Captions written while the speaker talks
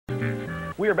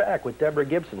We're back with Deborah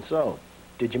Gibson. So,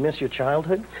 did you miss your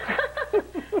childhood?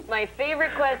 My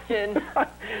favorite question.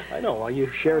 I know, well, you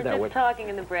shared that with... We were just talking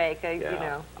in the break, you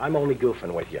know. I'm only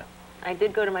goofing with you. I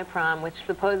did go to my prom, which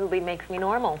supposedly makes me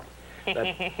normal.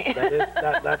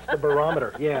 That's the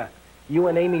barometer, yeah. You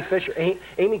and Amy Fisher.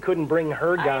 Amy couldn't bring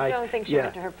her guy. I don't think she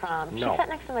went to her prom. No. She sat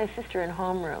next to my sister in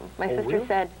homeroom. My sister really?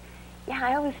 said, yeah,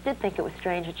 I always did think it was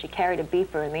strange that she carried a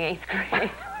beeper in the 8th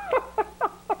grade.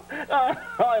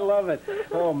 I love it.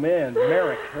 Oh, man,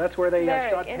 Merrick. That's where they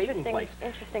shot Hayden Place.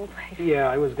 Interesting place. Yeah,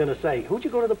 I was going to say. Who'd you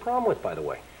go to the prom with, by the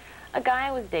way? A guy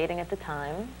I was dating at the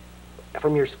time.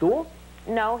 From your school?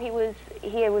 No, he was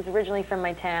originally from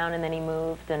my town, and then he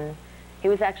moved, and he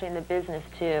was actually in the business,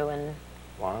 too, and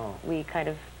wow. We kind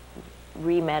of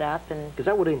re-met up and because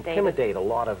that would intimidate a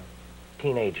lot of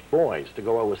teenage boys to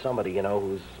go out with somebody, you know,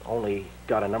 who's only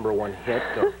got a #1 hit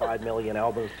or 5 million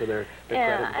albums to their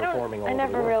credit performing all over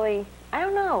the world. I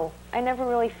don't know. I never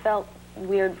really felt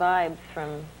weird vibes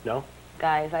from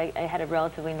guys. I had a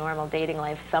relatively normal dating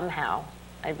life somehow.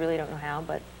 I really don't know how,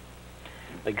 but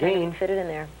kind of fit it in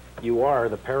there. You are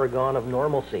the paragon of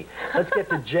normalcy. Let's get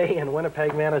to Jay in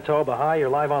Winnipeg, Manitoba. Hi, you're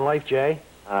live on Life, Jay.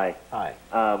 Hi. Hi.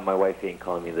 My wife ain't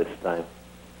calling me this time.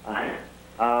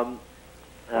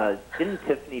 Didn't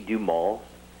Tiffany do malls?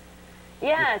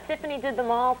 Yeah, Tiffany did the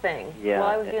mall thing. Yeah. While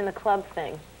I was doing the club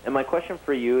thing. And my question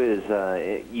for you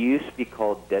is, you used to be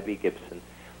called Debbie Gibson.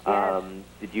 Yes.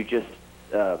 Did you just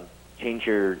change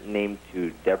your name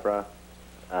to Deborah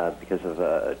because of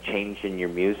a change in your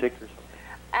music or something?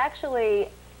 Actually,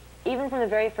 even from the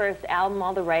very first album,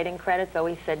 all the writing credits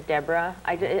always said Deborah.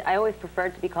 I always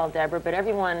preferred to be called Deborah, but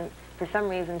everyone, for some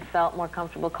reason, felt more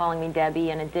comfortable calling me Debbie,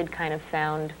 and it did kind of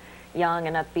sound young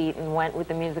and upbeat and went with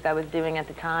the music I was doing at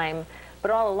the time.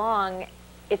 But all along,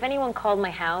 if anyone called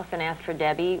my house and asked for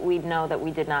Debbie, we'd know that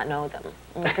we did not know them.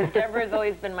 Because Deborah has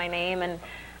always been my name, and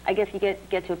I guess you get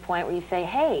to a point where you say,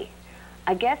 hey,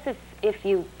 I guess if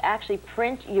you actually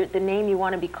print the name you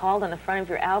want to be called on the front of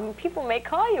your album, people may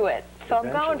call you it. So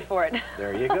I'm going for it.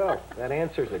 There you go. That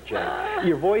answers it, Jay.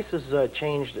 Your voice has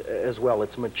changed as well.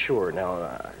 It's mature.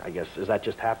 Now, I guess, is that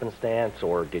just happenstance,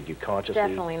 or did you consciously...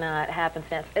 Definitely not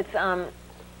happenstance. It's,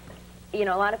 you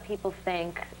know, a lot of people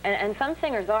think, and some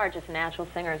singers are just natural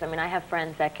singers. I mean, I have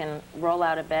friends that can roll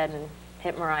out of bed and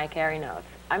hit Mariah Carey notes.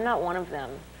 I'm not one of them.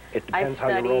 It depends how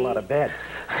you roll out of bed.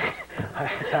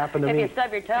 It's happened to me. If you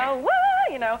stub your toe,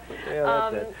 woo, you know. Yeah,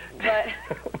 that's it.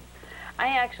 But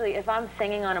I actually, if I'm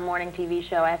singing on a morning TV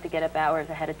show, I have to get up hours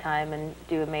ahead of time and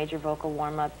do a major vocal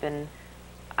warm-up. And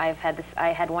I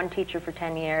had one teacher for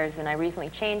 10 years, and I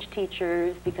recently changed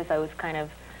teachers because I was kind of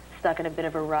stuck in a bit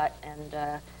of a rut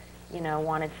and, you know,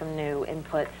 wanted some new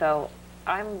input. So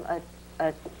I'm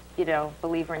a you know,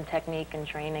 believer in technique and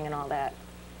training and all that.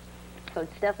 So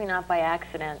it's definitely not by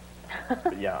accident.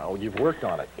 Yeah, oh, you've worked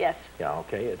on it. Yes. Yeah,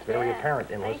 okay. It's very apparent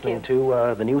in listening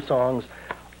to the new songs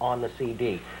on the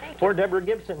CD. For Deborah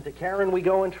Gibson, to Karen we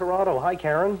go in Toronto. Hi,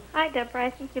 Karen. Hi, Deborah. I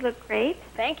think you look great.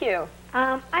 Thank you.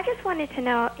 I just wanted to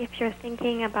know if you're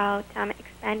thinking about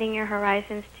expanding your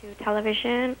horizons to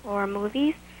television or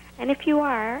movies, and if you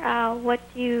are, what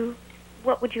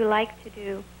would you like to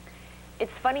do?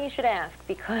 It's funny you should ask,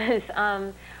 because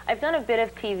I've done a bit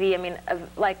of TV. I mean,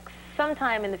 like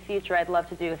sometime in the future, I'd love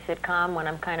to do a sitcom when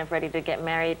I'm kind of ready to get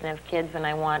married and have kids, and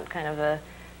I want kind of a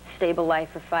stable life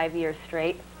for 5 years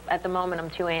straight. At the moment,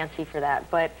 I'm too antsy for that.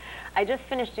 But I just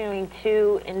finished doing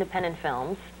 2 independent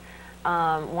films.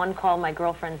 One called My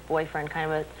Girlfriend's Boyfriend,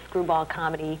 kind of a screwball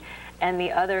comedy, and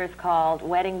the other is called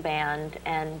Wedding Band,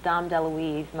 and Dom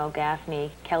DeLuise, Mo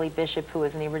Gaffney, Kelly Bishop, who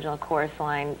was in the original chorus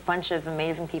line, bunch of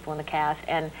amazing people in the cast.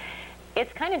 And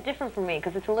it's kind of different for me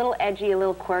because it's a little edgy, a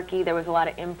little quirky. There was a lot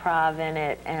of improv in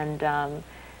it, and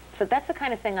so that's the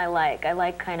kind of thing I like. I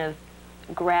like kind of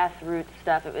grassroots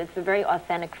stuff. It's a very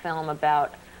authentic film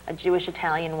about a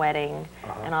Jewish-Italian wedding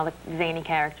and all the zany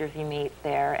characters you meet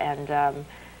there. And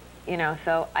you know,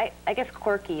 so I guess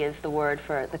quirky is the word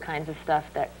for the kinds of stuff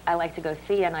that I like to go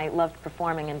see, and I loved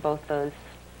performing in both those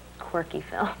quirky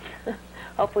films.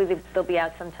 Hopefully they'll be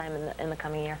out sometime in the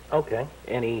coming year. Okay.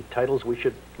 Any titles we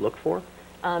should look for?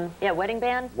 Yeah, Wedding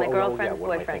Band, My Girlfriend's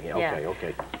Boyfriend.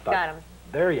 Okay. Got him.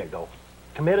 There you go.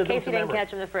 Committed in case you didn't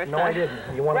catch him the first time. No, I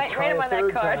didn't. You want to try him a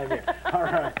third time here. All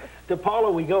right. To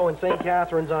Paula we go in St.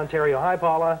 Catharines, Ontario. Hi,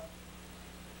 Paula.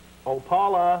 Oh,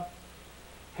 Paula.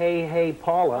 Hey,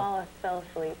 Paula. Paula fell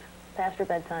asleep. Past her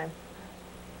bedtime.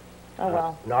 Oh,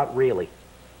 well. Not really.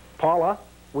 Paula,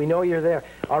 we know you're there.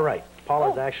 All right.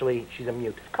 Paula's actually, she's a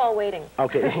mute. Call waiting.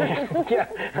 Okay. Yeah,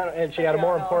 and she had a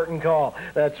more important call.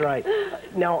 That's right.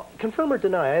 Now, confirm or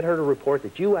deny, I had heard a report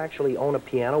that you actually own a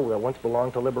piano that once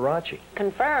belonged to Liberace.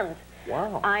 Confirmed.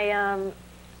 Wow.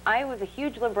 I was a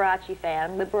huge Liberace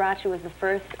fan. Liberace was the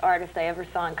first artist I ever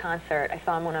saw in concert. I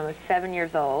saw him when I was 7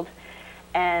 years old.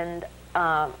 And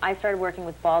I started working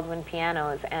with Baldwin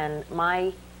Pianos, and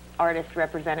my artist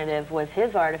representative was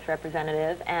his artist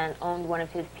representative and owned one of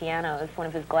his pianos, one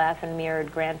of his glass and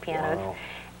mirrored grand pianos. Wow.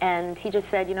 And he just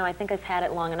said, you know, I think I've had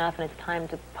it long enough and it's time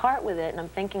to part with it, and I'm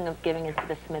thinking of giving it to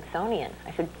the Smithsonian.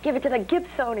 I said, give it to the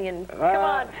Gibsonian, come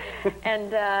on.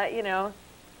 And, you know,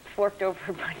 forked over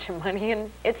a bunch of money, and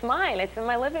it's mine. It's in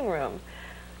my living room.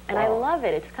 And wow. I love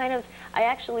it. It's kind of, I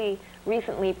actually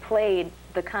recently played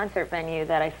the concert venue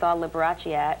that I saw Liberace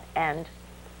at and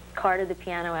carted the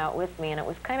piano out with me, and it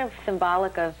was kind of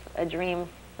symbolic of a dream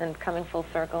and coming full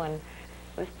circle, and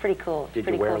it was pretty cool. Did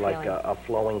you wear like a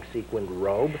flowing sequined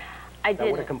robe? I didn't.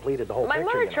 That would have completed the whole picture. My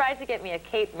mother you know. tried to get me a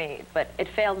cape made, but it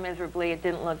failed miserably. It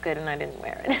didn't look good, and I didn't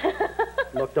wear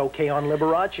it. Looked okay on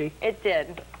Liberace. It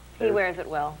did. He wears it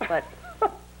well, but...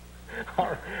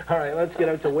 All right, let's get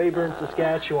out to Weyburn,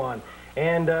 Saskatchewan.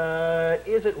 And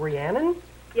is it Rhiannon?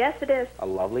 Yes, it is. A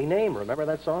lovely name. Remember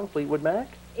that song, Fleetwood Mac?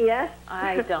 Yes.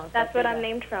 I don't. That's what I'm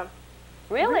named from.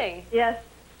 Really? Yes.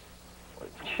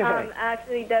 Okay.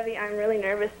 Actually, Debbie, I'm really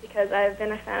nervous because I've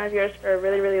been a fan of yours for a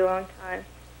really, really long time.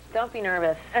 Don't be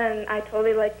nervous. And I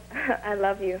totally, like, I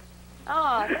love you.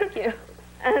 Oh, thank you.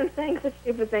 I'm saying such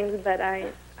stupid things, but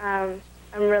I'm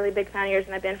a really big fan of yours,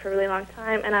 and I've been for a really long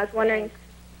time. And I was wondering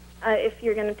if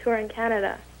you're going to tour in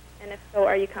Canada, and if so,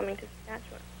 are you coming to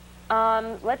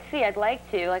Saskatchewan? Let's see. I'd like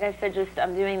to. Like I said, just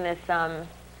I'm doing this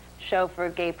show for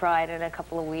Gay Pride in a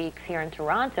couple of weeks here in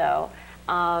Toronto.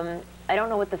 I don't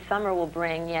know what the summer will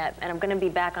bring yet, and I'm going to be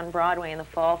back on Broadway in the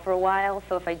fall for a while.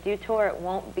 So if I do tour, it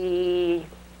won't be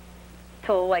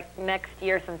till like next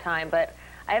year sometime. But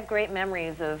I have great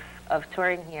memories of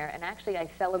touring here, and actually I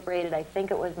celebrated, I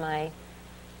think it was my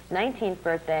 19th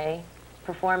birthday,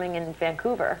 performing in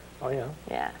Vancouver. Oh, yeah?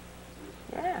 Yeah.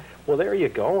 Yeah. Well, there you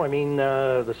go. I mean,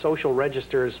 the social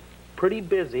register is pretty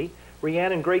busy.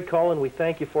 Rhiannon, great call, and we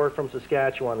thank you for it from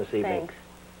Saskatchewan this evening. Thanks.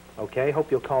 Okay, hope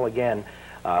you'll call again.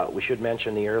 We should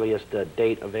mention the earliest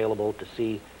date available to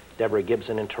see Deborah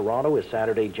Gibson in Toronto is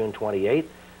Saturday, June 28th.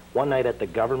 One night at the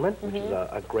Government, which is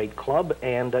a great club,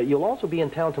 and you'll also be in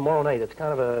town tomorrow night. It's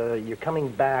kind of you're coming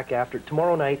back after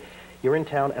tomorrow night. You're in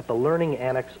town at the Learning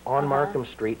Annex on Markham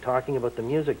Street talking about the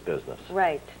music business.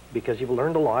 Right. Because you've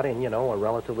learned a lot in, you know, a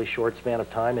relatively short span of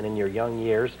time and in your young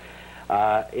years.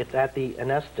 It's at the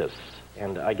Anestis,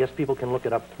 and I guess people can look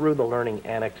it up through the Learning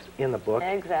Annex in the book.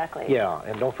 Exactly. Yeah,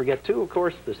 and don't forget, too, of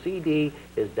course, the CD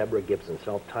is Deborah Gibson,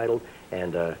 self-titled,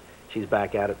 and she's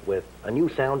back at it with a new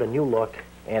sound, a new look,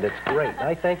 and it's great.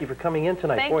 I thank you for coming in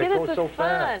tonight. Thank Boy, you. it goes This so was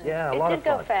fast. fun. Yeah, a lot of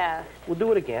fun. It did go fast. We'll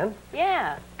do it again.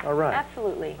 Yeah. All right.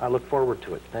 Absolutely. I look forward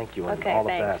to it. Thank you, and Okay, all the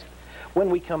thanks. best.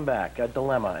 When we come back, a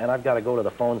dilemma, and I've got to go to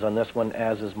the phones on this one,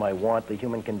 as is my want, the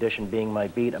human condition being my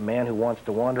beat, a man who wants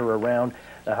to wander around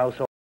the household